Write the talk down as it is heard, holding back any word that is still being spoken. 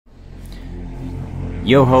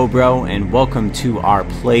Yo ho bro, and welcome to our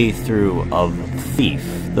playthrough of Thief,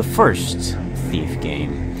 the first Thief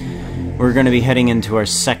game. We're going to be heading into our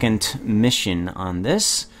second mission on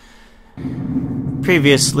this.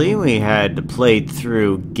 Previously, we had played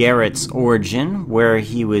through Garrett's origin, where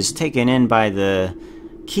he was taken in by the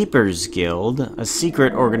Keepers Guild, a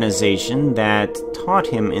secret organization that taught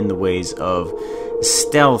him in the ways of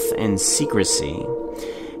stealth and secrecy.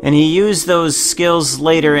 And he used those skills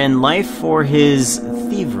later in life for his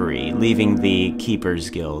thievery, leaving the Keepers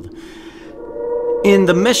Guild. In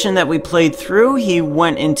the mission that we played through, he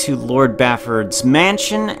went into Lord Bafford's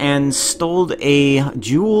mansion and stole a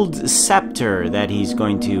jeweled scepter that he's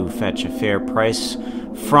going to fetch a fair price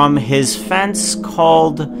from his fence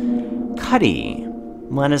called Cutie.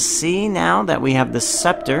 Let us see, now that we have the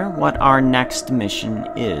scepter, what our next mission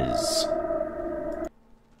is.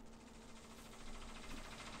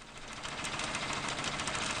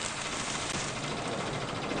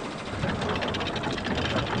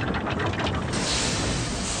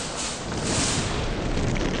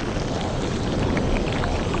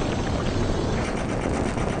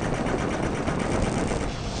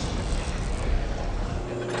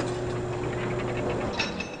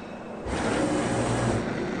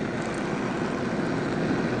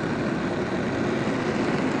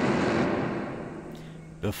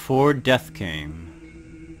 Before death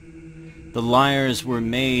came, the liars were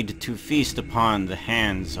made to feast upon the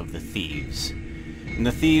hands of the thieves, and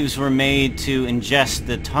the thieves were made to ingest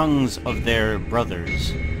the tongues of their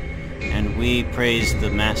brothers, and we praise the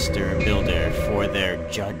Master Builder for their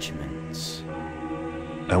judgments.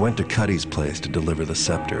 I went to Cutty's place to deliver the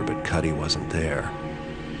scepter, but Cutty wasn't there.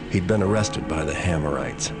 He'd been arrested by the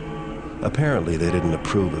Hammerites. Apparently they didn't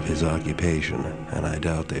approve of his occupation, and I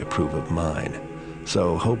doubt they approve of mine.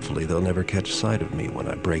 So hopefully they'll never catch sight of me when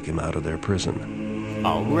I break him out of their prison.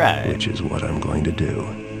 Alright. Which is what I'm going to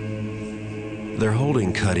do. They're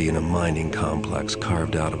holding Cutty in a mining complex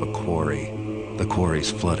carved out of a quarry. The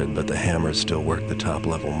quarry's flooded, but the Hammers still work the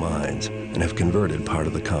top-level mines and have converted part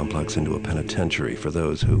of the complex into a penitentiary for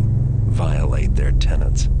those who violate their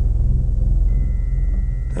tenets.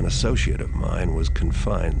 An associate of mine was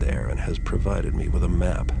confined there and has provided me with a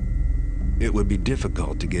map. It would be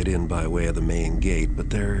difficult to get in by way of the main gate, but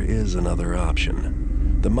there is another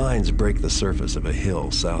option. The mines break the surface of a hill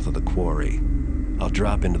south of the quarry. I'll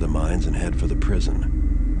drop into the mines and head for the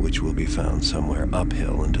prison, which will be found somewhere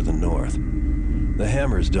uphill and to the north. The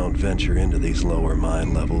Hammers don't venture into these lower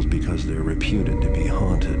mine levels because they're reputed to be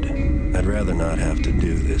haunted. I'd rather not have to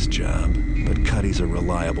do this job, but Cutty's a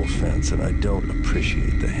reliable fence, and I don't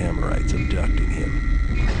appreciate the Hammerites abducting him.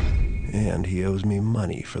 And he owes me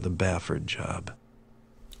money for the Bafford job.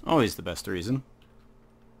 Always the best reason.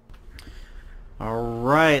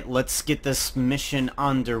 Alright, let's get this mission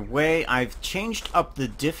underway. I've changed up the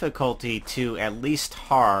difficulty to at least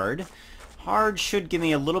hard. Hard should give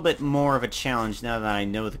me a little bit more of a challenge now that I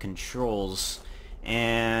know the controls.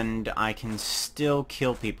 And I can still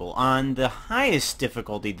kill people. On the highest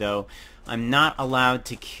difficulty, though, I'm not allowed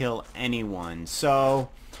to kill anyone. So,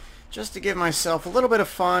 just to give myself a little bit of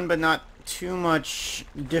fun, but not too much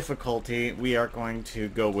difficulty, we are going to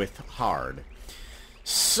go with hard.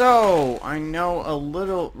 So, I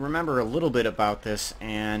know remember a little bit about this,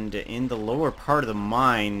 and in the lower part of the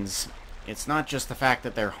mines, it's not just the fact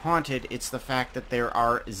that they're haunted, it's the fact that there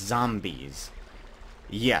are zombies.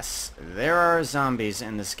 Yes, there are zombies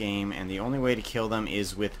in this game, and the only way to kill them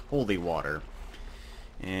is with holy water.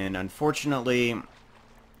 And unfortunately,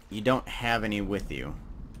 you don't have any with you.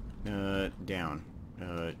 Down.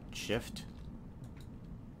 Shift.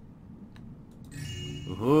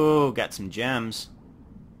 Ooh, got some gems.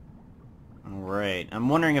 Alright, I'm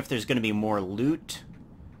wondering if there's going to be more loot.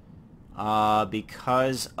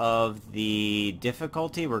 Because of the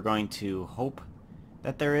difficulty, we're going to hope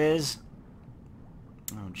that there is.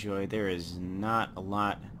 Oh joy, there is not a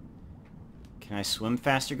lot. Can I swim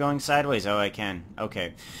faster going sideways? Oh, I can.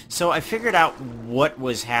 Okay. So I figured out what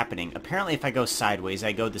was happening. Apparently if I go sideways,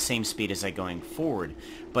 I go the same speed as I going forward.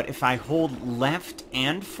 But if I hold left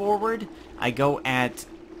and forward, I go at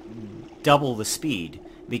double the speed.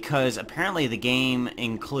 Because apparently the game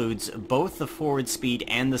includes both the forward speed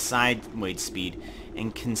and the sideways speed,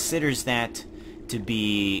 and considers that to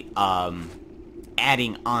be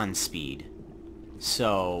adding on speed.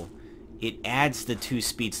 So it adds the two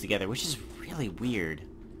speeds together, which is really weird.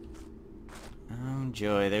 Oh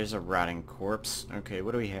joy, there's a rotting corpse. Okay,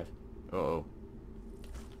 what do we have? Uh-oh.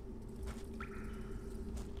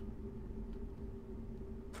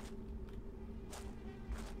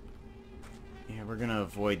 Yeah, we're gonna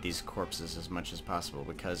avoid these corpses as much as possible,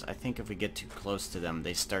 because I think if we get too close to them,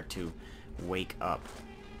 they start to wake up.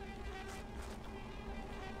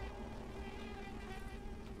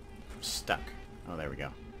 I'm stuck. Oh, there we go.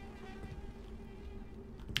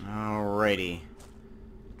 Alrighty.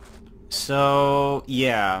 So,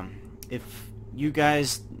 yeah. If you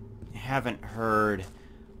guys haven't heard,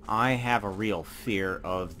 I have a real fear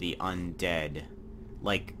of the undead.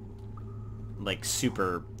 Like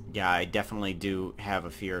super, yeah, I definitely do have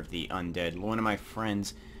a fear of the undead. One of my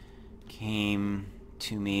friends came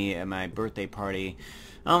to me at my birthday party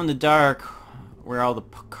out in the dark where all the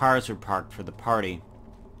cars were parked for the party.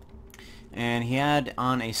 And he had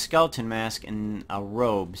on a skeleton mask and a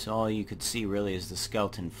robe, so all you could see really is the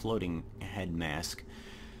skeleton floating head mask.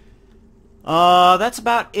 That's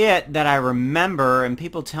about it that I remember, and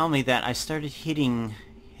people tell me that I started hitting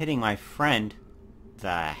my friend. The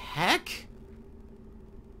heck?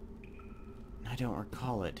 I don't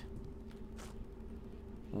recall it.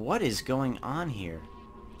 What is going on here?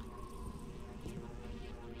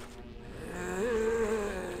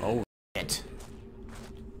 Oh, shit.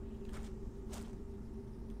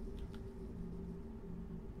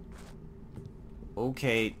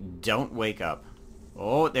 Okay, don't wake up.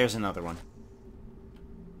 Oh, there's another one.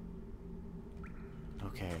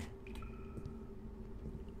 Okay.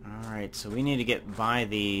 Alright, so we need to get by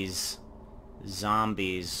these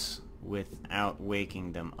zombies without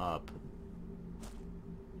waking them up.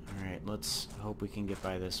 Alright, let's hope we can get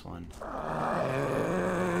by this one.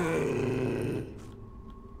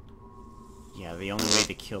 Yeah, the only way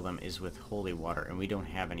to kill them is with holy water, and we don't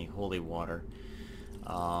have any holy water.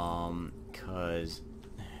 Cause...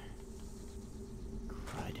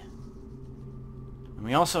 crud. And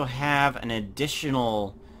we also have an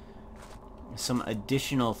additional... some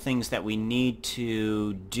additional things that we need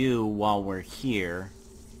to do while we're here.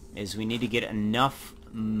 Is we need to get enough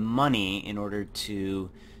money in order to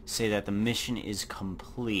say that the mission is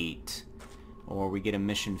complete. Or we get a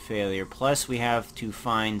mission failure. Plus we have to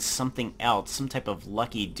find something else, some type of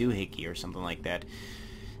lucky doohickey or something like that,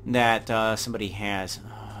 that somebody has.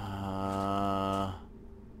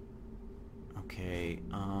 Okay,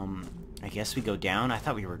 I guess we go down. I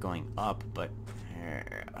thought we were going up, but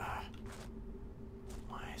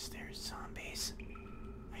why is there zombies?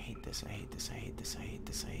 I hate this, I hate this, I hate this, I hate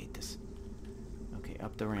this, I hate this. Okay,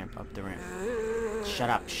 up the ramp, up the ramp. Shut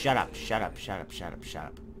up, shut up, shut up, shut up, shut up, shut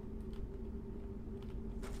up.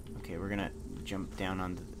 Okay, we're gonna jump down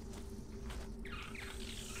on the...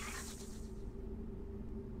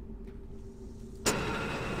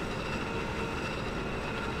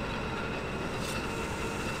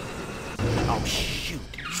 Oh, shoot!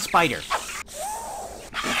 Spider!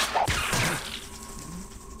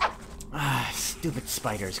 Ah, stupid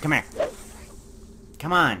spiders. Come here.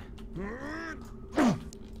 Come on.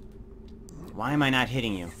 Why am I not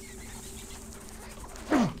hitting you?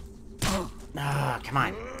 Ah, come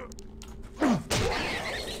on.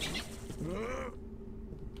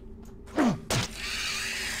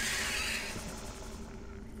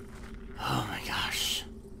 Oh my gosh.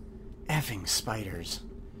 Effing spiders.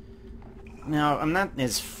 Now, I'm not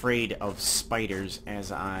as afraid of spiders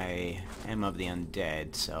as I am of the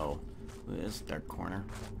undead, so... This is a dark corner.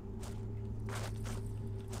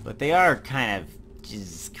 But they are kind of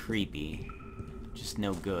just creepy. Just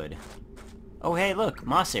no good. Oh, hey, look!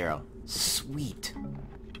 Moss arrow. Sweet.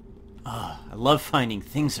 Oh, I love finding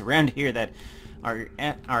things around here that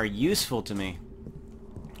are useful to me.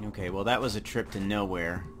 Okay, well, that was a trip to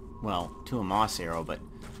nowhere. Well, to a moss arrow, but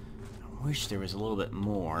I wish there was a little bit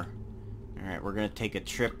more. Alright, we're gonna take a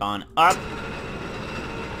trip on up.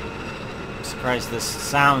 I'm surprised this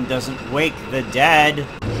sound doesn't wake the dead.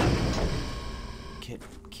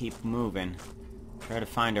 Keep moving. Try to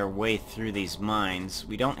find our way through these mines.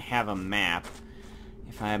 We don't have a map.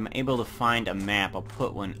 If I'm able to find a map, I'll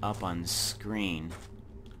put one up on screen.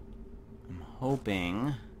 I'm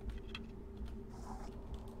hoping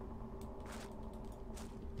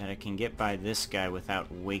that I can get by this guy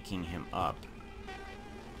without waking him up.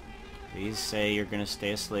 Please say you're gonna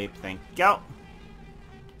stay asleep. Thank you.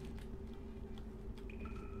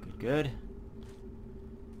 Good, good.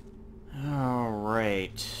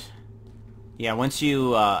 Alright. Yeah, once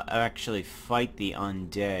you actually fight the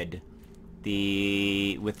undead,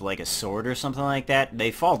 with like a sword or something like that,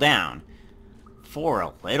 they fall down for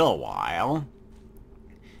a little while.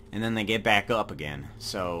 And then they get back up again.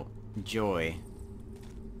 So, joy.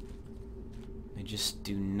 They just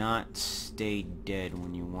do not stay dead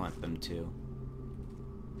when you want them to.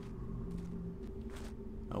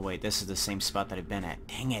 Oh wait, this is the same spot that I've been at.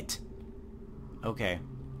 Dang it! Okay.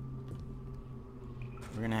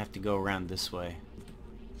 We're gonna have to go around this way.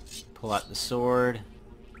 Pull out the sword.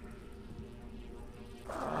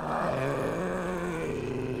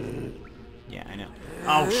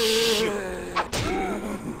 Oh, shoot.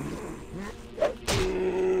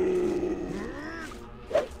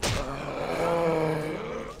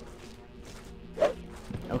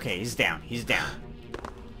 Okay, he's down. He's down.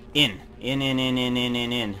 In.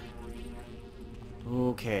 In.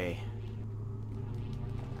 Okay.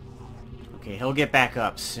 Okay, he'll get back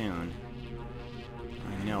up soon.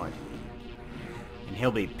 I know it. And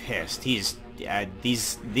he'll be pissed. He's...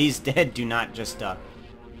 these dead do not just, Do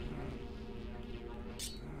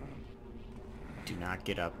not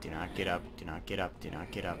get up. Do not get up. Do not get up. Do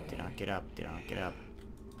not get up. Do not get up. Do not get up.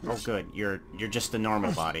 Oh, good. You're just a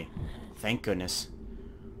normal body. Thank goodness.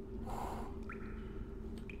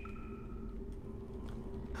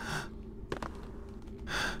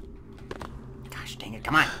 Gosh dang it.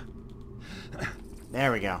 Come on.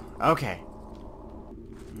 There we go. Okay.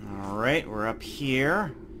 Alright, we're up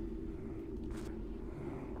here.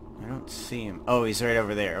 I don't see him. Oh, he's right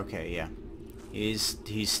over there. Okay, yeah. He's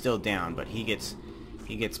still down, but he gets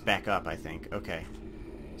back up, I think. Okay.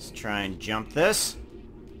 Let's try and jump this.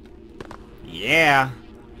 Yeah.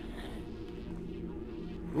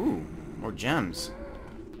 Ooh, more gems.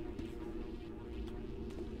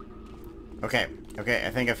 Okay, I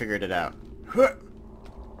think I figured it out.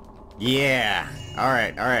 Yeah.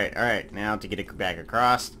 Alright. Now to get it back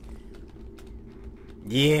across.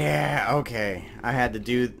 Yeah, okay. I had to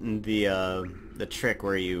do the trick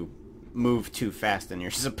where you move too fast than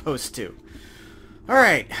you're supposed to.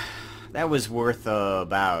 Alright. That was worth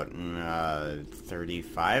about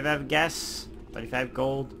 35, I guess. 35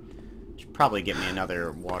 gold. Should probably get me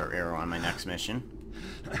another water arrow on my next mission.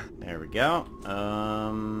 There we go.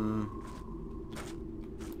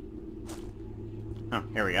 Oh,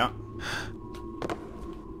 here we go.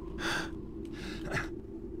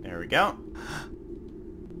 There we go.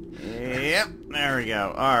 Yep, there we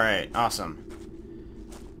go. Alright, awesome.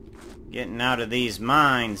 Getting out of these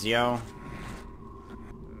mines, yo.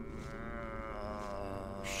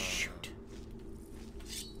 Shoot.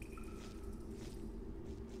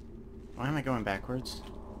 Why am I going backwards?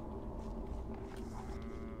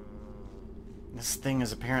 This thing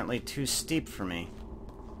is apparently too steep for me.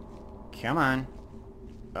 Come on.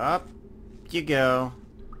 Up you go.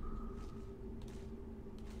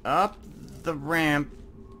 Up the ramp.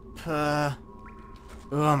 Oh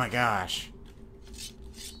my gosh.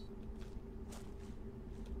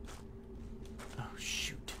 Oh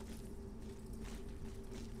shoot.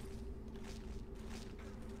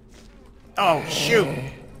 Oh shoot.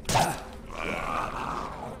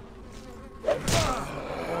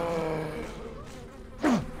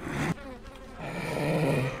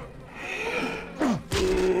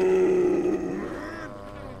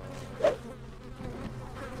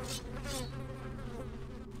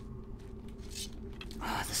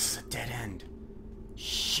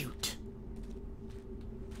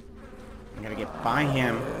 I gotta get by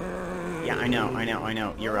him. Yeah, I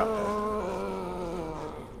know. You're up.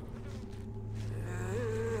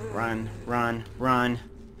 Run.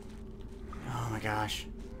 Oh my gosh.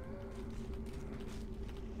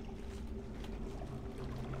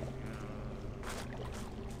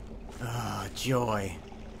 Oh, joy.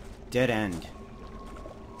 Dead end.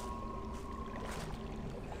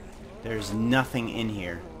 There's nothing in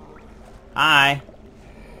here. Hi.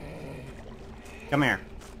 Come here.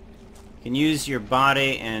 You can use your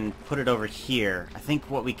body and put it over here. I think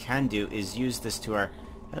what we can do is use this to our...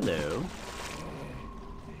 Hello.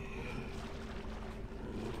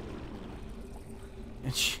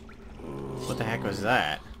 What the heck was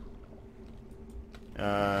that?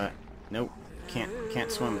 Nope.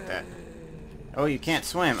 Can't swim with that. Oh, you can't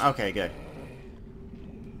swim. Okay, good.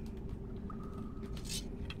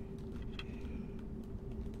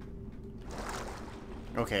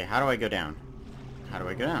 Okay, how do I go down?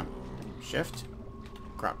 Shift?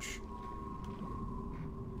 Crouch.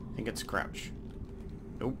 I think it's crouch.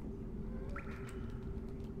 Nope.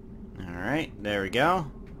 Alright, there we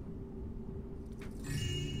go.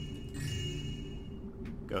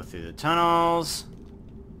 Go through the tunnels.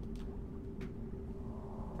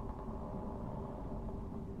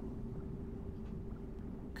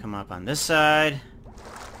 Come up on this side.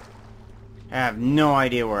 I have no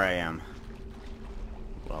idea where I am.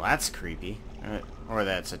 Well, that's creepy. Or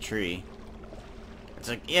that's a tree. It's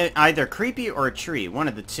like either creepy or a tree. One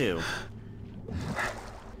of the two.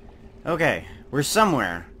 Okay, we're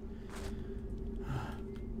somewhere.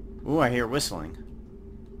 Ooh, I hear whistling.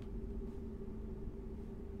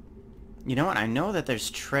 You know what? I know that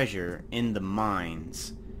there's treasure in the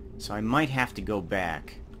mines. So I might have to go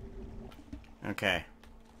back. Okay.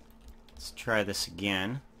 Let's try this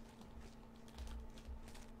again.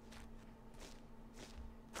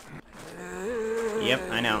 Yep,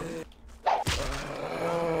 I know.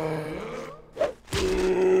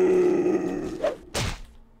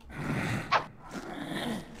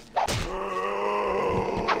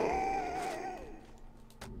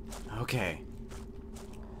 Okay.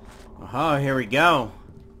 Oh, here we go.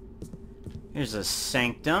 Here's a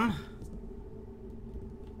sanctum.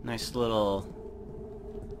 Nice little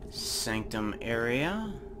sanctum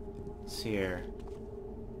area. What's here?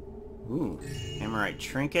 Ooh, Amorite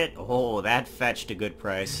trinket. Oh, that fetched a good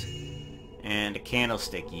price. And a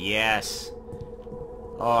candlestick. Yes.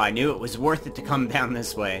 Oh, I knew it was worth it to come down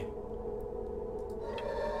this way.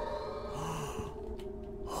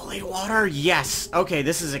 Holy water, yes! Okay,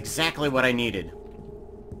 this is exactly what I needed.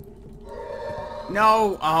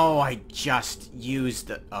 No! Oh, I just used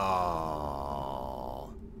the...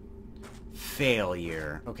 Oh.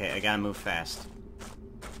 Failure. Okay, I gotta move fast.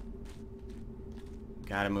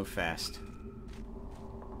 Gotta move fast.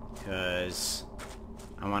 Because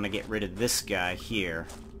I want to get rid of this guy here.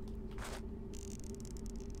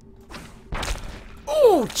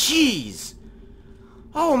 Oh, jeez!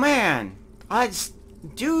 Oh, man!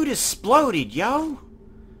 Dude exploded, yo!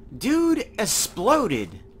 Dude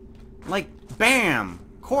exploded! Like, bam!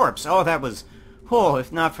 Corpse! Oh, that was... Oh,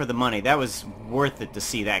 if not for the money, that was worth it to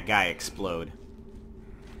see that guy explode.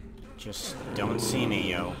 Just don't see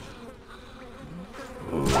me, yo.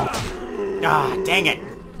 Ah, dang it!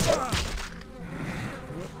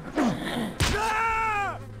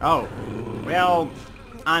 Oh, well,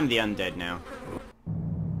 I'm the undead now.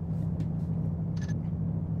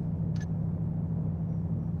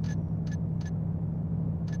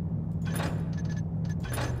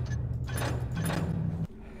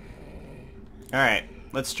 Alright,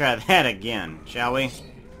 let's try that again, shall we?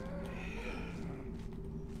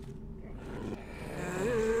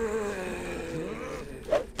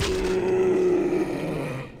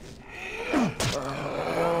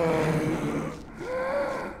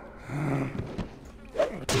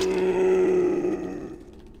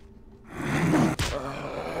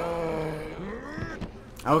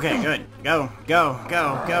 Okay, good. Go, go,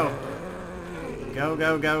 go, go. Go,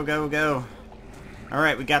 go, go, go, go.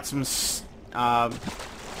 Alright, we got some, we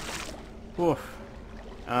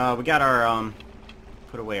got our,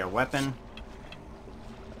 put away our weapon.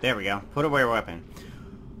 There we go. Put away our weapon.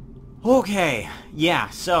 Okay, yeah,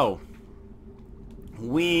 so,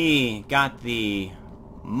 we got the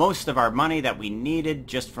most of our money that we needed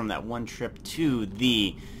just from that one trip to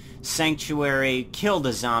the sanctuary, killed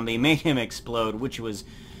a zombie, made him explode, which was,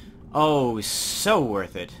 oh, so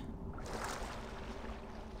worth it.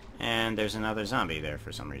 And there's another zombie there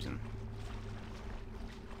for some reason.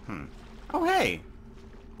 Oh, hey!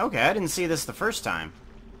 Okay, I didn't see this the first time.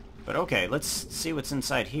 But okay, let's see what's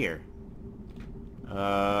inside here.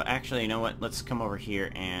 Actually, you know what? Let's come over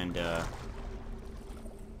here and,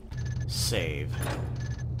 save.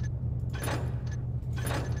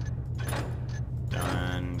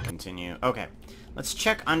 Done. Continue. Okay. Let's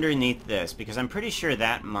check underneath this, because I'm pretty sure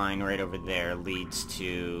that mine right over there leads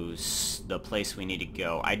to the place we need to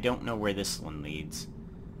go. I don't know where this one leads.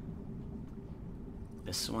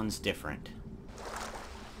 This one's different.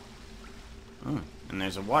 Oh, and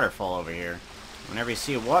there's a waterfall over here. Whenever you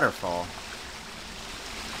see a waterfall...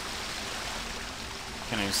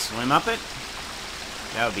 Can I swim up it?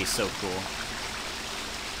 That would be so cool.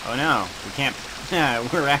 Oh no, we can't...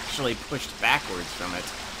 We're actually pushed backwards from it.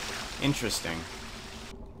 Interesting.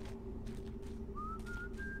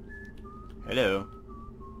 Hello.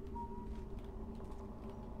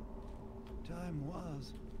 Time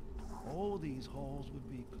was, all these halls would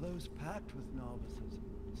be close packed with novices,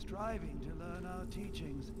 striving to learn our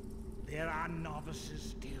teachings. There are novices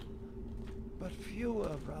still. But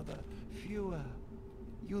fewer, brother, fewer.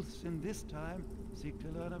 Youths in this time seek to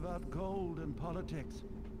learn about gold and politics,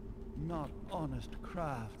 not honest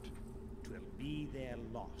craft. 'Twill be their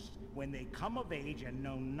loss when they come of age and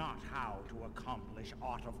know not how to accomplish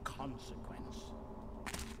aught of consequence.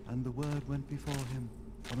 And the word went before him,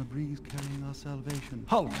 on a breeze carrying our salvation.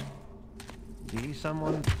 Halt! Be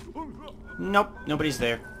someone? Nope, nobody's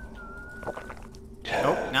there.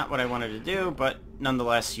 Nope, not what I wanted to do, but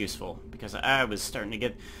nonetheless useful, because I was starting to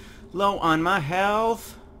get low on my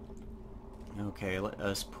health. Okay, let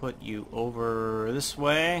us put you over this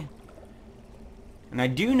way. And I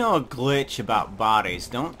do know a glitch about bodies.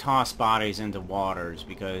 Don't toss bodies into waters,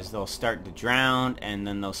 because they'll start to drown, and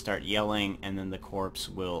then they'll start yelling, and then the corpse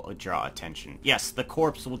will draw attention. Yes, the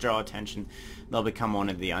corpse will draw attention. They'll become one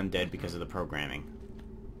of the undead because of the programming.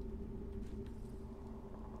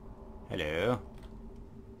 Hello.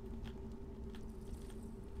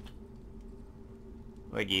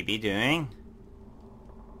 What you be doing?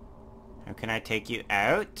 How can I take you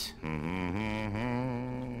out?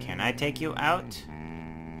 Can I take you out?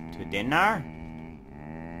 To dinner?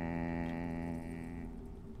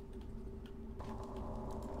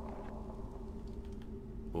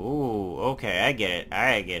 Ooh, okay, I get it.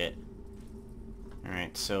 I get it.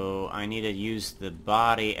 Alright, so I need to use the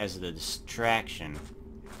body as the distraction.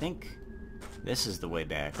 I think this is the way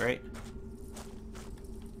back, right?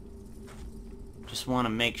 Just want to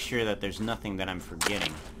make sure that there's nothing that I'm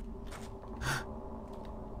forgetting.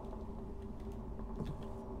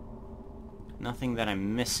 Nothing that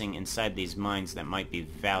I'm missing inside these mines that might be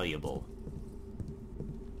valuable.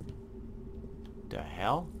 The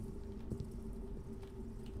hell?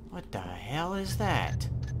 What the hell is that?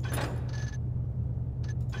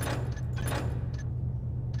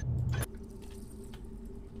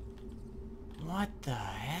 What the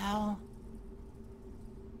hell?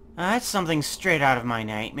 That's something straight out of my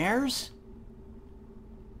nightmares.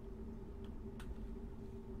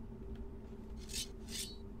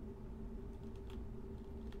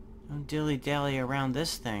 Don't dilly-dally around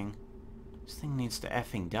this thing. This thing needs to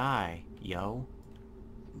effing die, yo.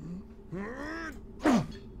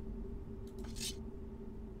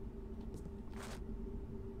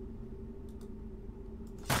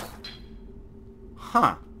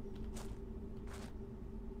 Huh.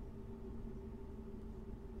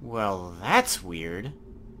 Well, that's weird.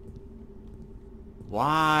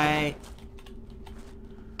 Why?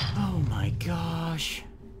 Oh my gosh.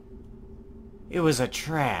 It was a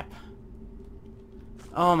trap.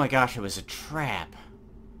 Oh my gosh, it was a trap.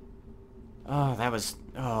 Oh, that was...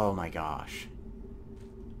 Oh my gosh.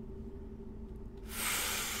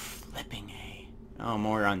 Flipping A. Oh,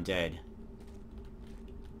 more undead.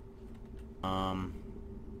 Can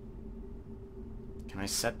I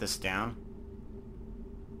set this down?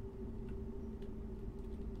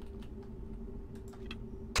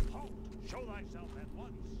 Show thyself at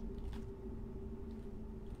once.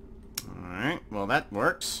 Alright, well that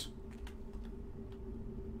works.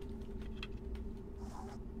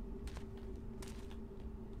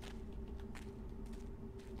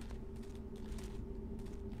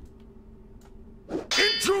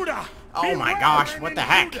 Intruder! Oh my gosh, what the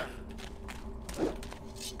heck?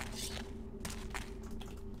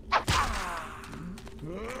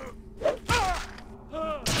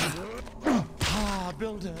 Ah,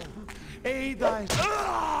 builder, aid thy...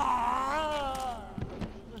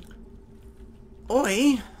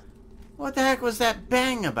 Oi! What the heck was that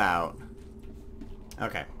bang about?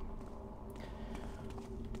 Okay.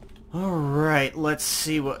 Alright, let's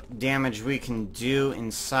see what damage we can do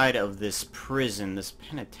inside of this prison, this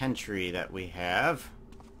penitentiary that we have.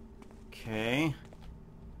 Okay.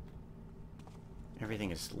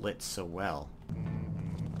 Everything is lit so well.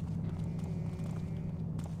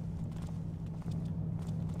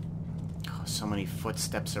 Oh, so many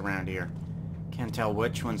footsteps around here. Can't tell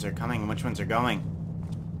which ones are coming and which ones are going.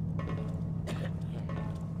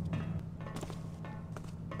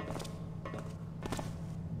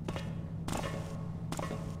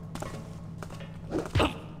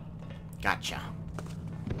 Gotcha.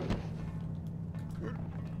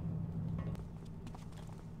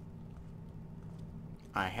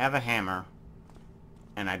 I have a hammer,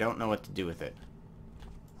 and I don't know what to do with it.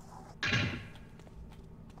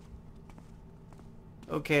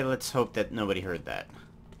 Okay, let's hope that nobody heard that.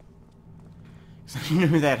 'Cause I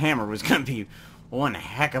knew that hammer was gonna be one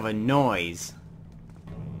heck of a noise.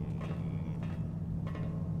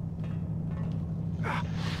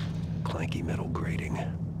 Clanky metal grating.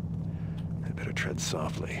 I'd better tread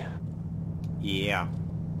softly. Yeah.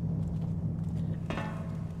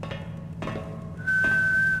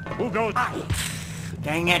 Who goes?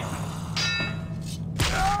 Dang it.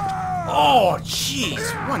 Oh,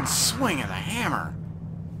 jeez. One swing of the hammer.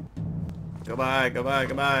 Goodbye, goodbye,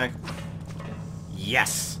 goodbye.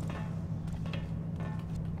 Yes.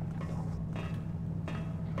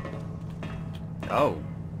 Oh.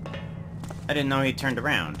 I didn't know he turned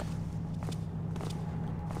around.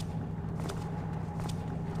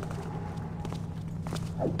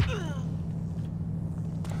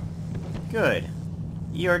 Good.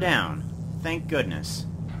 You're down. Thank goodness.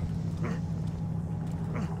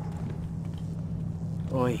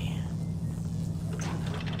 Oi.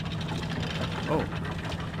 Oh.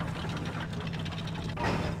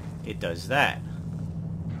 It does that.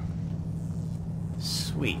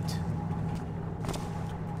 Sweet.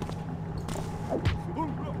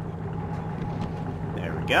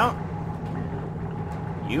 There we go.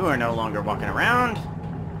 You are no longer walking around.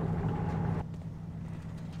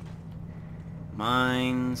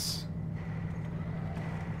 Mines.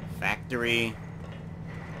 Factory.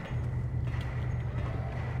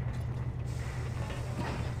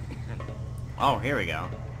 Oh, here we go.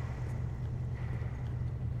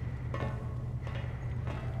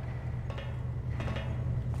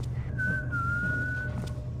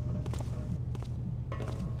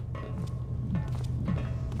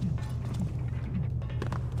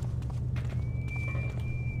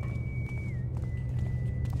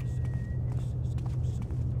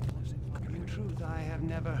 In truth, I have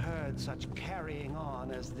never heard such carrying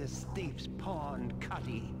on as this thief's pawn,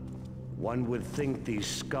 Cutie. One would think these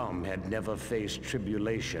scum had never faced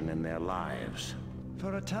tribulation in their lives.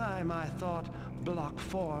 For a time, I thought Block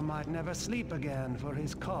 4 might never sleep again for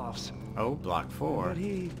his coughs. Oh, Block 4. But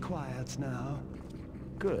he quiets now.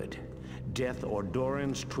 Good. Death or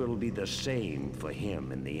durance, 'twill be the same for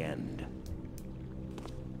him in the end.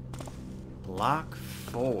 Block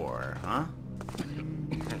 4, huh?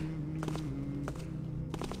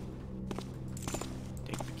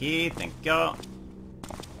 Take the key, thank you.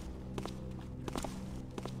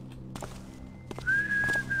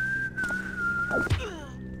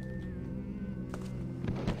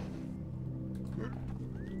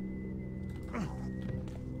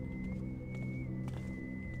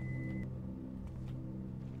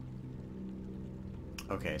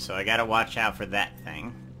 Okay, so I gotta watch out for that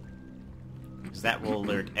thing. Because that will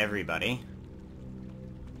alert everybody.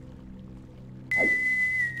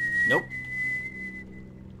 Nope.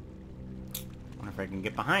 Wonder if I can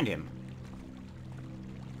get behind him.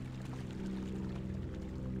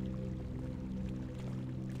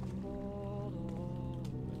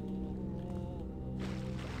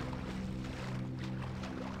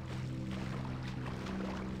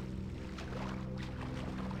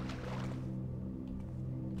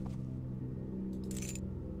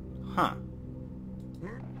 Huh.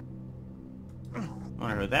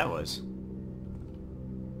 Wonder who that was.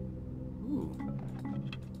 Ooh.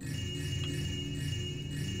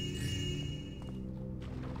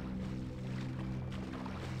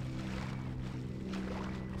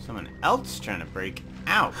 Someone else trying to break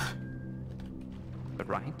out. But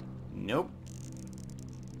right? Nope.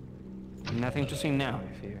 Nothing to see now,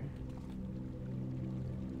 I fear.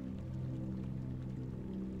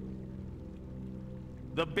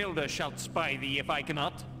 The builder shall spy thee if I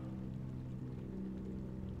cannot.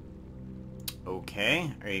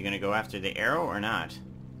 Okay, are you gonna go after the arrow or not?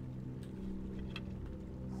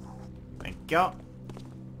 Thank you.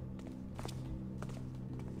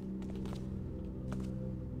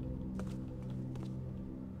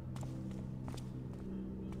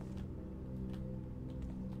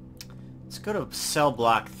 Let's go to cell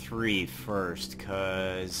block 3 first,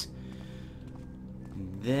 cause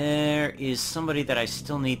there is somebody that I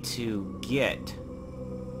still need to get.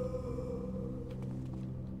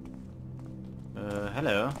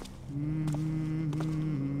 Hello.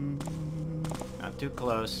 Not too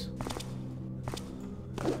close.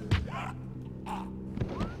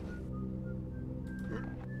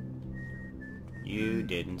 You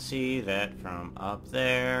didn't see that from up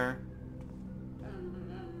there.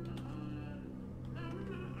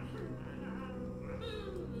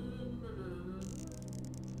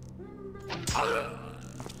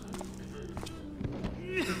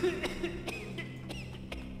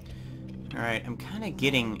 Alright, I'm kind of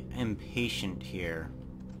getting impatient here.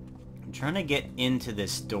 I'm trying to get into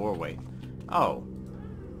this doorway. Oh.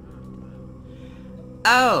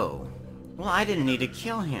 Oh! Well, I didn't need to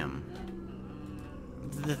kill him.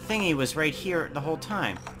 The thingy was right here the whole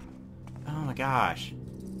time. Oh my gosh.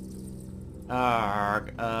 I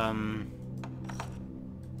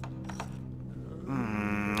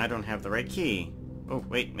don't have the right key. Oh,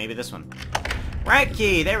 wait, maybe this one. Right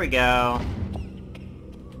key! There we go!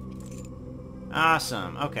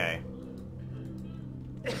 Awesome, okay.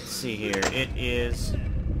 Let's see here. It is...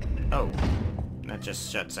 Oh. That just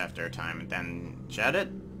shuts after a time and then shut it?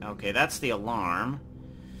 Okay, that's the alarm.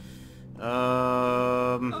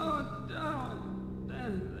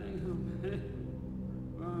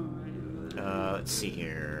 Let's see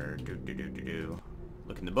here.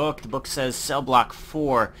 Look in the book. The book says cell block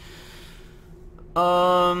 4.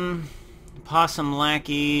 Possum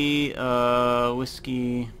Lackey,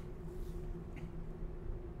 Whiskey...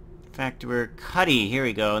 Factor Cutie, here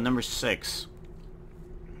we go, number 6.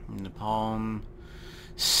 Napalm.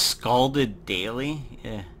 Scalded Daily?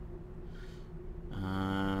 Yeah.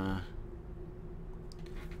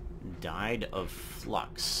 Died of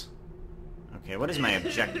Flux. Okay, what is my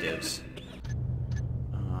objectives?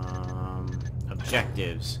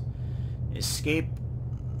 Objectives. Escape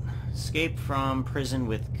from prison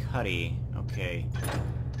with Cutie. Okay.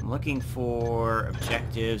 I'm looking for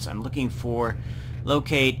objectives. I'm looking for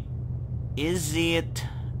locate Is it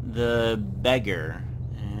the beggar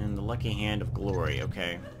and the lucky hand of glory?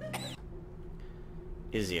 Okay.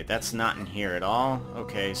 Is it? That's not in here at all.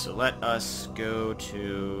 Okay, so let us go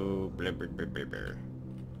to... Blah, blah, blah, blah, blah.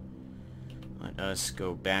 Let us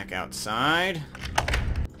go back outside.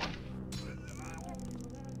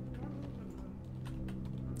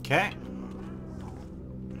 Okay.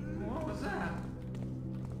 What was that?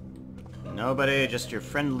 Nobody, just your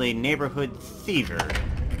friendly neighborhood thiever.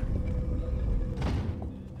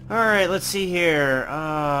 Alright, let's see here.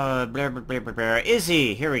 Blah, blah, blah, blah, blah.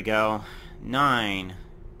 Izzy, here we go. 9.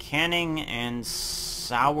 Canning and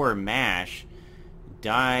sour mash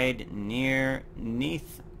died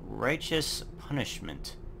neath righteous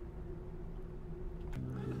punishment.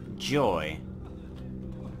 Joy.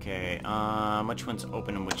 Okay, which one's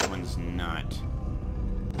open and which one's not?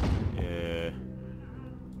 I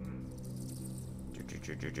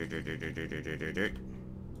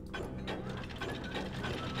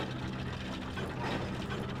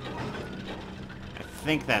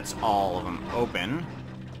think that's all of them open.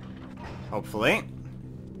 Hopefully.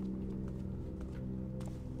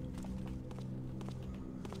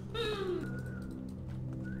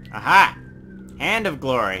 Aha! Hand of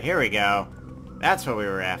Glory. Here we go. That's what we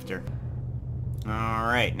were after.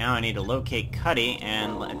 Alright, now I need to locate Cutie,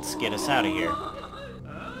 and let's get us out of here. Who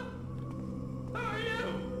are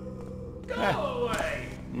you? Go Yeah. away!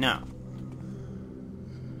 No.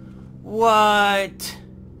 What?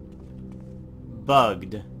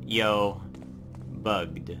 Bugged. Yo.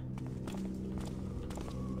 Bugged.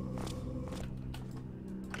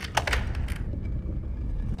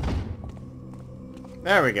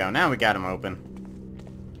 There we go. Now we got him open.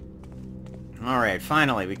 Alright,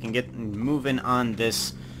 finally, we can get moving on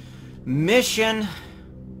this mission.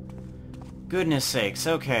 Goodness sakes.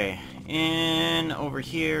 Okay. In over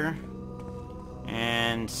here.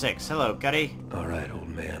 And 6. Hello, Cutie. All right, old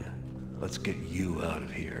man. Let's get you out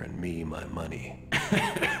of here and me my money.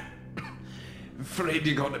 Afraid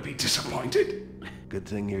you're gonna be disappointed? Good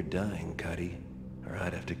thing you're dying, Cutie. Or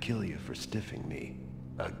I'd have to kill you for stiffing me.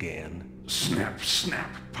 Again. Snap,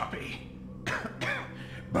 snap, puppy.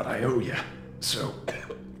 But I owe you, so...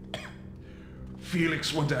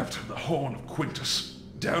 Felix went after the Horn of Quintus,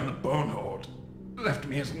 down the Bone Hoard. Left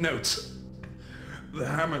me his notes. The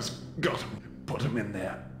Hammers got him, put him in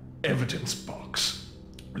their evidence box.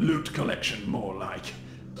 Loot collection, more like.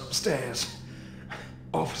 Upstairs.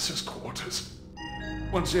 Officers' quarters.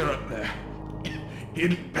 Once you're up there,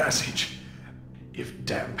 hidden passage. If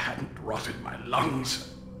damp hadn't rotted my lungs.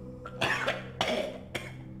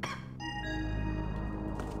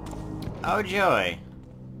 Oh, joy.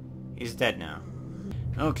 He's dead now.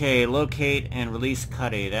 Okay, locate and release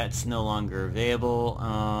Cutie. That's no longer available.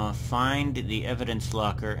 Find the evidence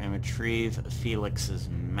locker and retrieve Felix's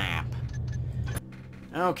map.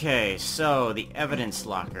 Okay, so the evidence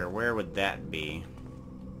locker, where would that be?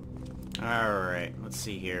 Alright, let's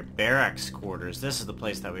see here. Barracks quarters. This is the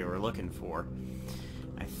place that we were looking for.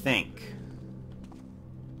 I think.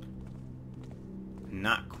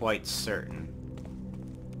 Not quite certain.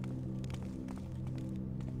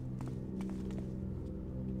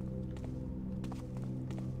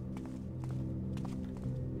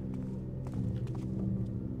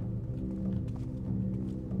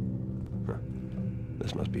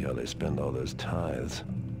 This must be how they spend all those tithes.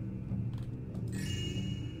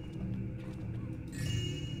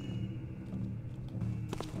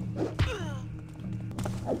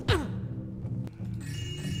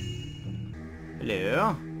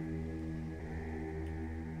 Hello?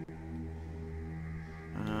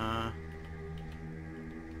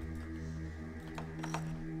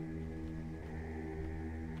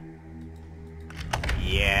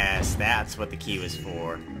 Yes, that's what the key was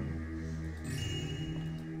for.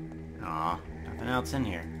 Aw, nothing else in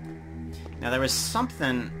here. Now there was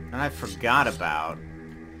something that I forgot about.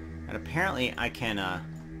 And apparently I can,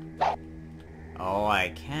 Oh, I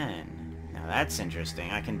can. Now that's interesting.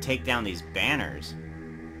 I can take down these banners.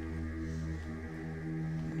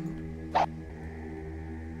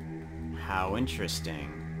 How interesting.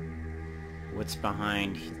 What's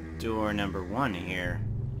behind door number 1 here?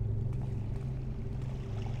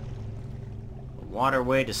 A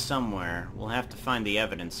waterway to somewhere. We'll have to find the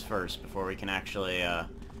evidence first before we can actually,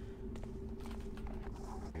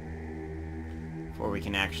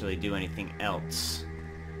 do anything else.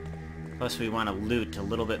 Plus we want to loot a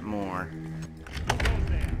little bit more.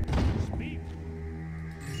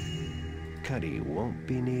 Cutie won't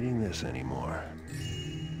be needing this anymore.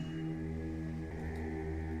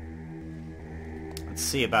 Let's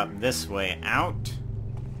see about this way out.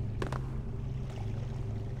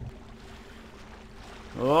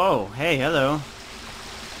 Oh, hey, hello.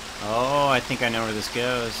 Oh, I think I know where this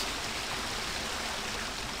goes.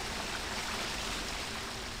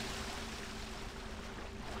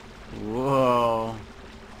 Whoa.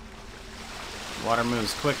 Water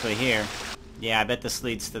moves quickly here. Yeah, I bet this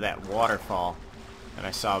leads to that waterfall that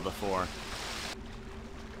I saw before.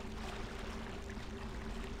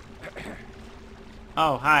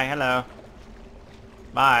 Oh, hi, hello.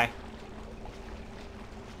 Bye.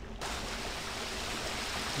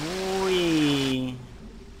 Whee!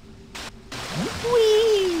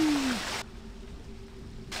 Whee!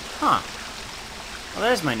 Huh. Well,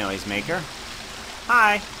 there's my noisemaker.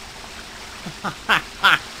 Hi.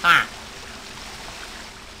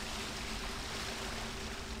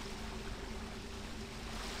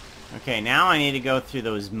 Okay, now I need to go through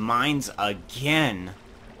those mines again.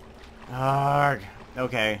 Arrgh.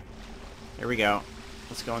 Okay. Here we go.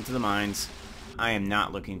 Let's go into the mines. I am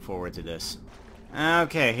not looking forward to this.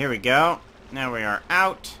 Okay, here we go. Now we are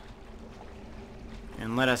out.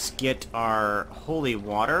 And let us get our holy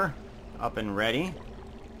water up and ready.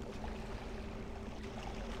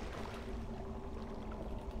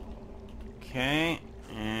 Okay,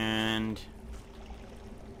 and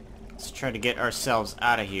let's try to get ourselves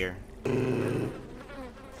out of here.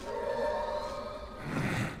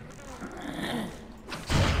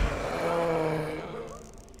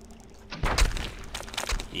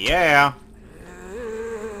 Yeah.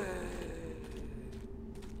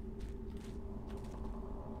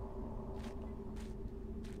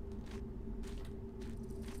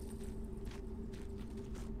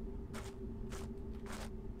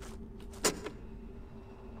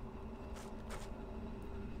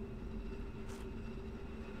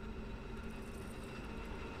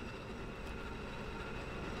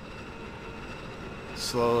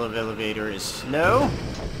 Slow elevator is slow.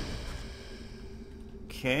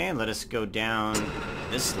 Okay, let us go down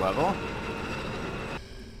this level.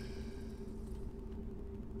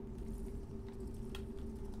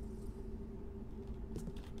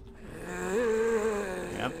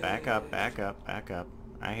 Yep, back up, back up, back up.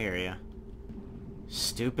 I hear ya.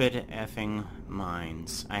 Stupid effing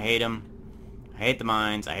mines. I hate them. I hate the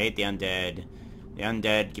mines. I hate the undead. The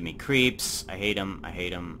undead give me creeps. I hate them. I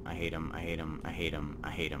hate them. I hate them. I hate them. I hate them.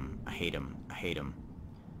 I hate them. I hate them. I hate them.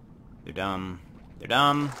 They're dumb. They're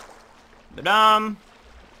dumb. They're dumb.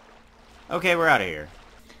 Okay, we're out of here.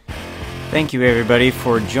 Thank you everybody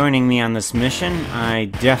for joining me on this mission. I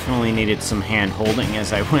definitely needed some hand-holding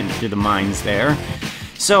as I went through the mines there.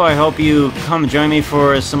 So I hope you come join me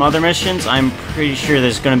for some other missions. I'm pretty sure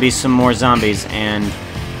there's going to be some more zombies, and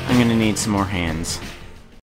I'm going to need some more hands.